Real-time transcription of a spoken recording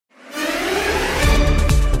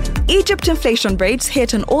Egypt inflation rates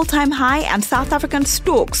hit an all-time high and South African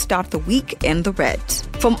stocks start the week in the red.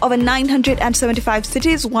 From over 975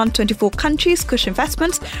 cities, 124 countries, Kush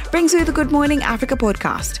Investments brings you the Good Morning Africa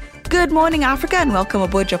podcast. Good morning, Africa, and welcome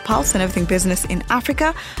aboard your pulse and everything business in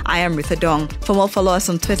Africa. I am Ritha Dong. For more, follow us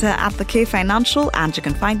on Twitter at The K Financial, and you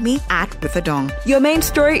can find me at Ritha Dong. Your main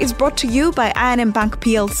story is brought to you by I&M Bank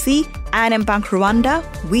PLC, I&M Bank Rwanda.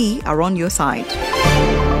 We are on your side.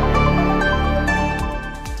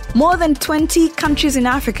 More than 20 countries in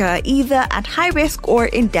Africa are either at high risk or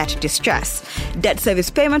in debt distress. Debt service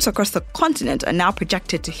payments across the continent are now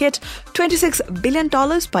projected to hit $26 billion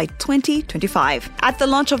by 2025. At the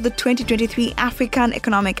launch of the 2023 African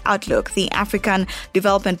Economic Outlook, the African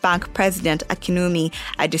Development Bank President Akinwumi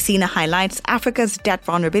Adesina highlights Africa's debt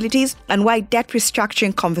vulnerabilities and why debt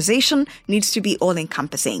restructuring conversation needs to be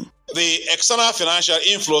all-encompassing. The external financial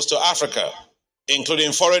inflows to Africa,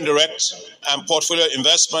 including foreign direct and portfolio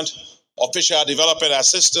investment, official development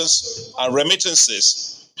assistance, and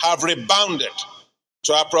remittances, have rebounded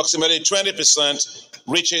to approximately 20%,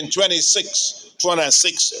 reaching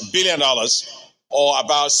 $206 billion, or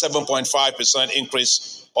about 7.5%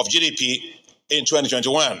 increase of GDP in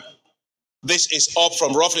 2021. This is up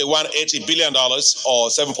from roughly $180 billion, or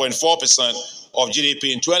 7.4% of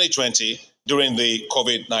GDP in 2020 during the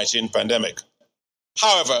COVID-19 pandemic.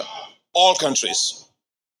 However, all countries,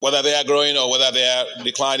 whether they are growing or whether they are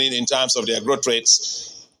declining in terms of their growth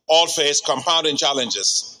rates, all face compounding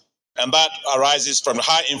challenges. And that arises from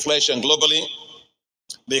high inflation globally,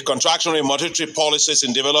 the contractionary monetary policies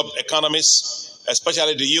in developed economies,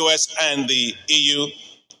 especially the US and the EU,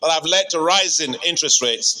 that have led to rising interest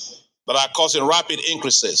rates that are causing rapid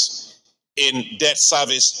increases in debt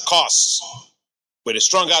service costs, with a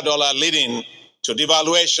stronger dollar leading to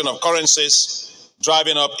devaluation of currencies,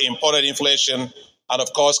 driving up imported inflation, and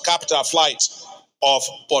of course, capital flight of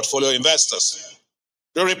portfolio investors.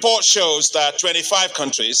 The report shows that 25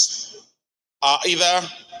 countries are either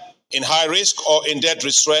in high risk or in debt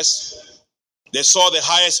distress. They saw the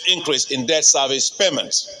highest increase in debt service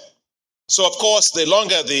payments. So, of course, the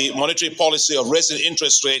longer the monetary policy of raising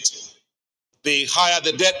interest rates, the higher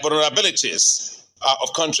the debt vulnerabilities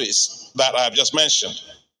of countries that I have just mentioned.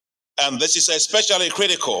 And this is especially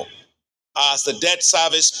critical as the debt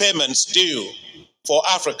service payments due for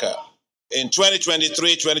Africa in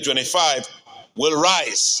 2023-2025 will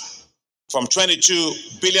rise from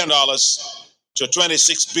 $22 billion to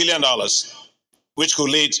 $26 billion, which could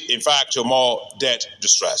lead, in fact, to more debt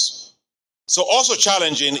distress. So also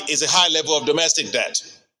challenging is a high level of domestic debt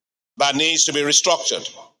that needs to be restructured.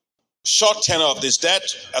 Short tenor of this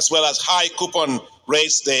debt, as well as high coupon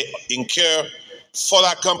rates they incur,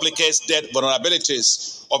 further complicates debt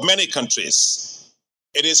vulnerabilities of many countries.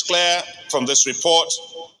 It is clear from this report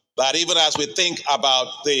that even as we think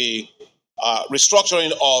about the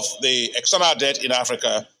restructuring of the external debt in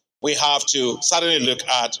Africa, we have to certainly look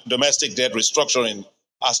at domestic debt restructuring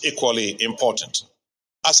as equally important.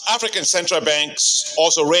 As African central banks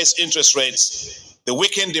also raise interest rates, the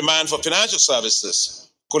weakened demand for financial services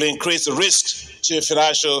could increase the risk to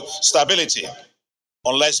financial stability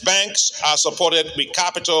unless banks are supported with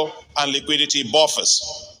capital and liquidity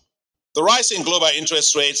buffers. The rise in global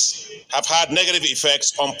interest rates have had negative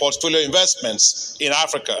effects on portfolio investments in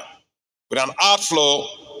Africa, with an outflow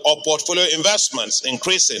of portfolio investments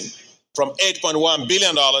increasing from $8.1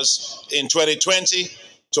 billion in 2020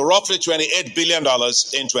 to roughly $28 billion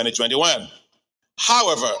in 2021.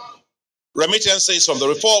 However, remittances from the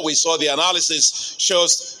report we saw, the analysis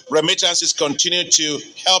shows remittances continue to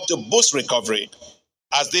help to boost recovery,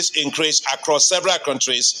 as this increased across several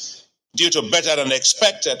countries due to better than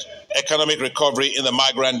expected economic recovery in the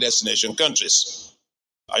migrant destination countries.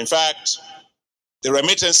 In fact, the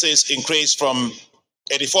remittances increased from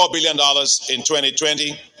 $84 billion in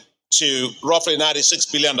 2020 to roughly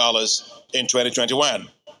 $96 billion in 2021. And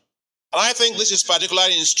I think this is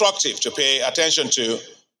particularly instructive to pay attention to,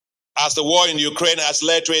 as the war in Ukraine has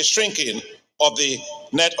led to a shrinking of the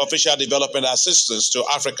net official development assistance to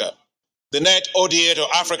Africa. The net ODA to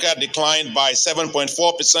Africa declined by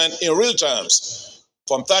 7.4% in real terms,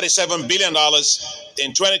 from $37 billion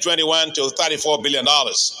in 2021 to $34 billion.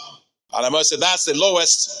 And I must say that's the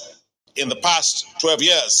lowest in the past 12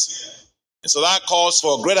 years. And so that calls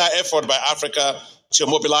for greater effort by Africa to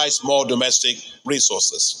mobilize more domestic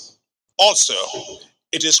resources. Also,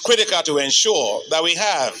 it is critical to ensure that we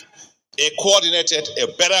have a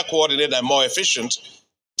better coordinated and more efficient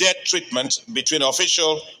debt treatment between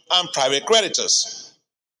official and private creditors,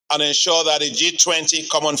 and ensure that the G20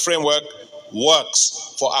 common framework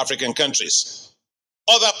works for African countries.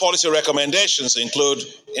 Other policy recommendations include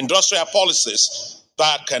industrial policies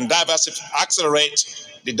that can accelerate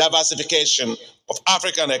the diversification of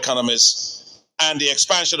African economies and the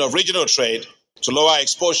expansion of regional trade to lower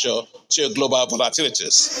exposure to global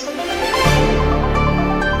volatilities.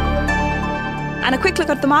 And a quick look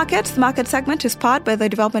at the markets. The market segment is powered by the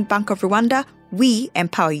Development Bank of Rwanda. We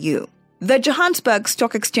empower you. The Johannesburg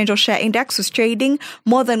Stock Exchange Share Index was trading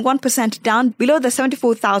more than 1% down below the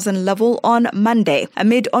 74,000 level on Monday,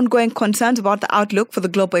 amid ongoing concerns about the outlook for the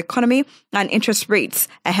global economy and interest rates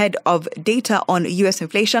ahead of data on U.S.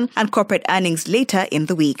 inflation and corporate earnings later in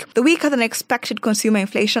the week. The weaker than expected consumer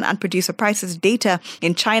inflation and producer prices data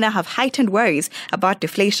in China have heightened worries about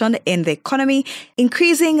deflation in the economy,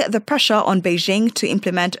 increasing the pressure on Beijing to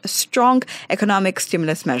implement strong economic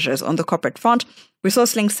stimulus measures. On the corporate front,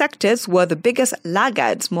 resource-linked sectors were the biggest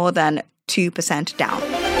laggards, more than 2% down.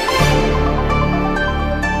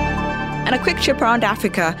 And a quick trip around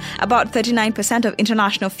Africa. About 39% of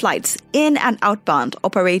international flights in and outbound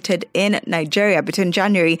operated in Nigeria between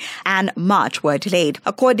January and March were delayed.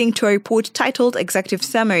 According to a report titled Executive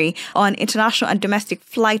Summary on International and Domestic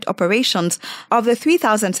Flight Operations, of the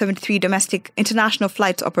 3,073 domestic international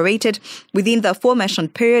flights operated within the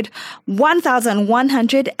aforementioned period,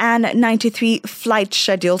 1,193 flight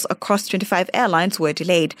schedules across 25 airlines were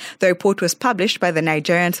delayed. The report was published by the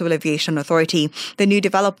Nigerian Civil Aviation Authority. The new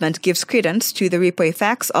development gives credence to the ripple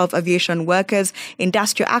effects of aviation workers,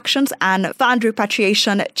 industrial actions, and fund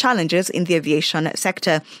repatriation challenges in the aviation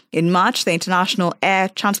sector. In March, the International Air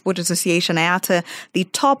Transport Association, IATA, the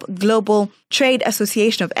top global trade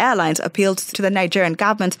association of airlines, appealed to the Nigerian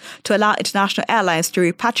government to allow international airlines to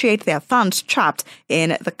repatriate their funds trapped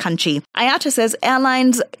in the country. IATA says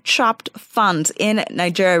airlines' trapped funds in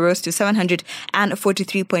Nigeria rose to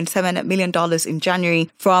 $743.7 million in January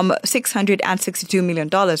from $662 million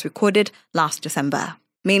recorded last December.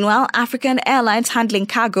 Meanwhile, African airlines handling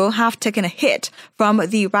cargo have taken a hit from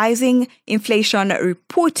the rising inflation,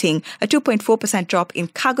 reporting a 2.4% drop in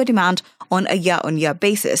cargo demand on a year-on-year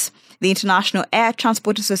basis. The International Air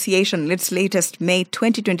Transport Association, in its latest May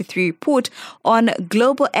 2023 report on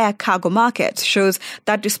global air cargo markets, shows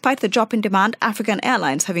that despite the drop in demand, African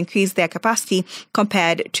airlines have increased their capacity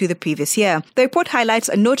compared to the previous year. The report highlights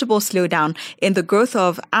a notable slowdown in the growth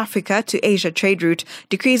of Africa to Asia trade route,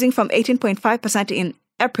 decreasing from 18.5% in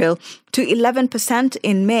April to 11%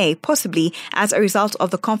 in May, possibly as a result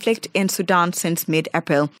of the conflict in Sudan since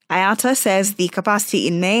mid-April. IATA says the capacity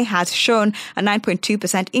in May has shown a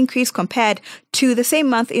 9.2% increase compared to the same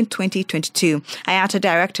month in 2022. IATA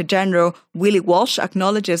Director General Willie Walsh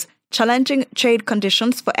acknowledges challenging trade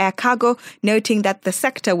conditions for air cargo, noting that the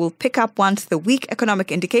sector will pick up once the weak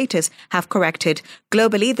economic indicators have corrected.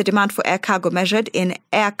 Globally, the demand for air cargo measured in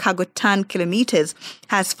air cargo ton kilometers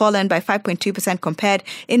has fallen by 5.2% compared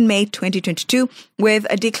in May 2022, with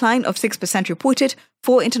a decline of 6% reported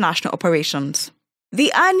for international operations.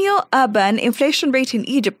 The annual urban inflation rate in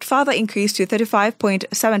Egypt further increased to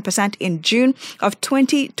 35.7% in June of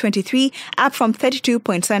 2023, up from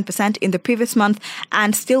 32.7% in the previous month,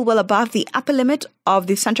 and still well above the upper limit of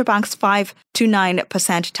the central bank's 5 to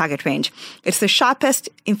 9% target range. It's the sharpest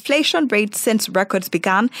inflation rate since records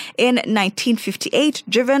began in 1958,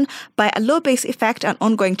 driven by a low base effect and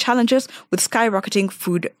ongoing challenges with skyrocketing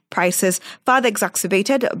food prices, further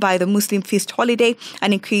exacerbated by the Muslim feast holiday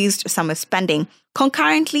and increased summer spending.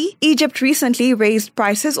 Concurrently, Egypt recently raised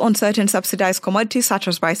prices on certain subsidized commodities such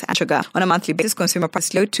as rice and sugar. On a monthly basis, consumer price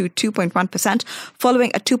slowed to 2.1%,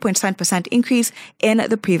 following a 2.7% increase in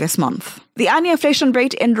the previous month. The annual inflation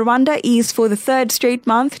rate in Rwanda eased for the third straight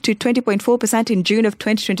month to 20.4% in June of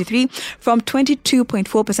 2023 from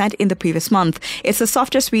 22.4% in the previous month. It's the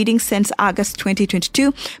softest reading since August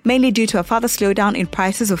 2022, mainly due to a further slowdown in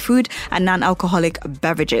prices of food and non-alcoholic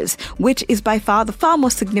beverages, which is by far the far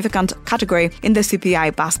most significant category in the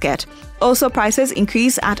CPI basket. Also, prices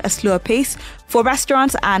increase at a slower pace for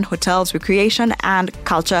restaurants and hotels, recreation and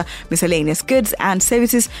culture, miscellaneous goods and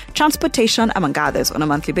services, transportation, among others. On a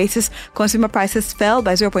monthly basis, consumer prices fell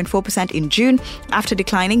by 0.4% in June after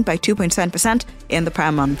declining by 2.7% in the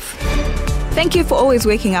prior month. Thank you for always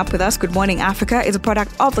waking up with us. Good Morning Africa is a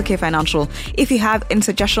product of the K Financial. If you have any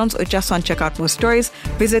suggestions or just want to check out more stories,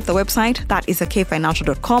 visit the website, that is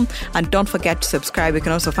thekfinancial.com, and don't forget to subscribe. You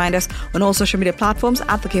can also find us on all social media platforms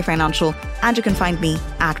at the K Financial, and you can find me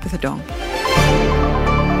at With a Dong.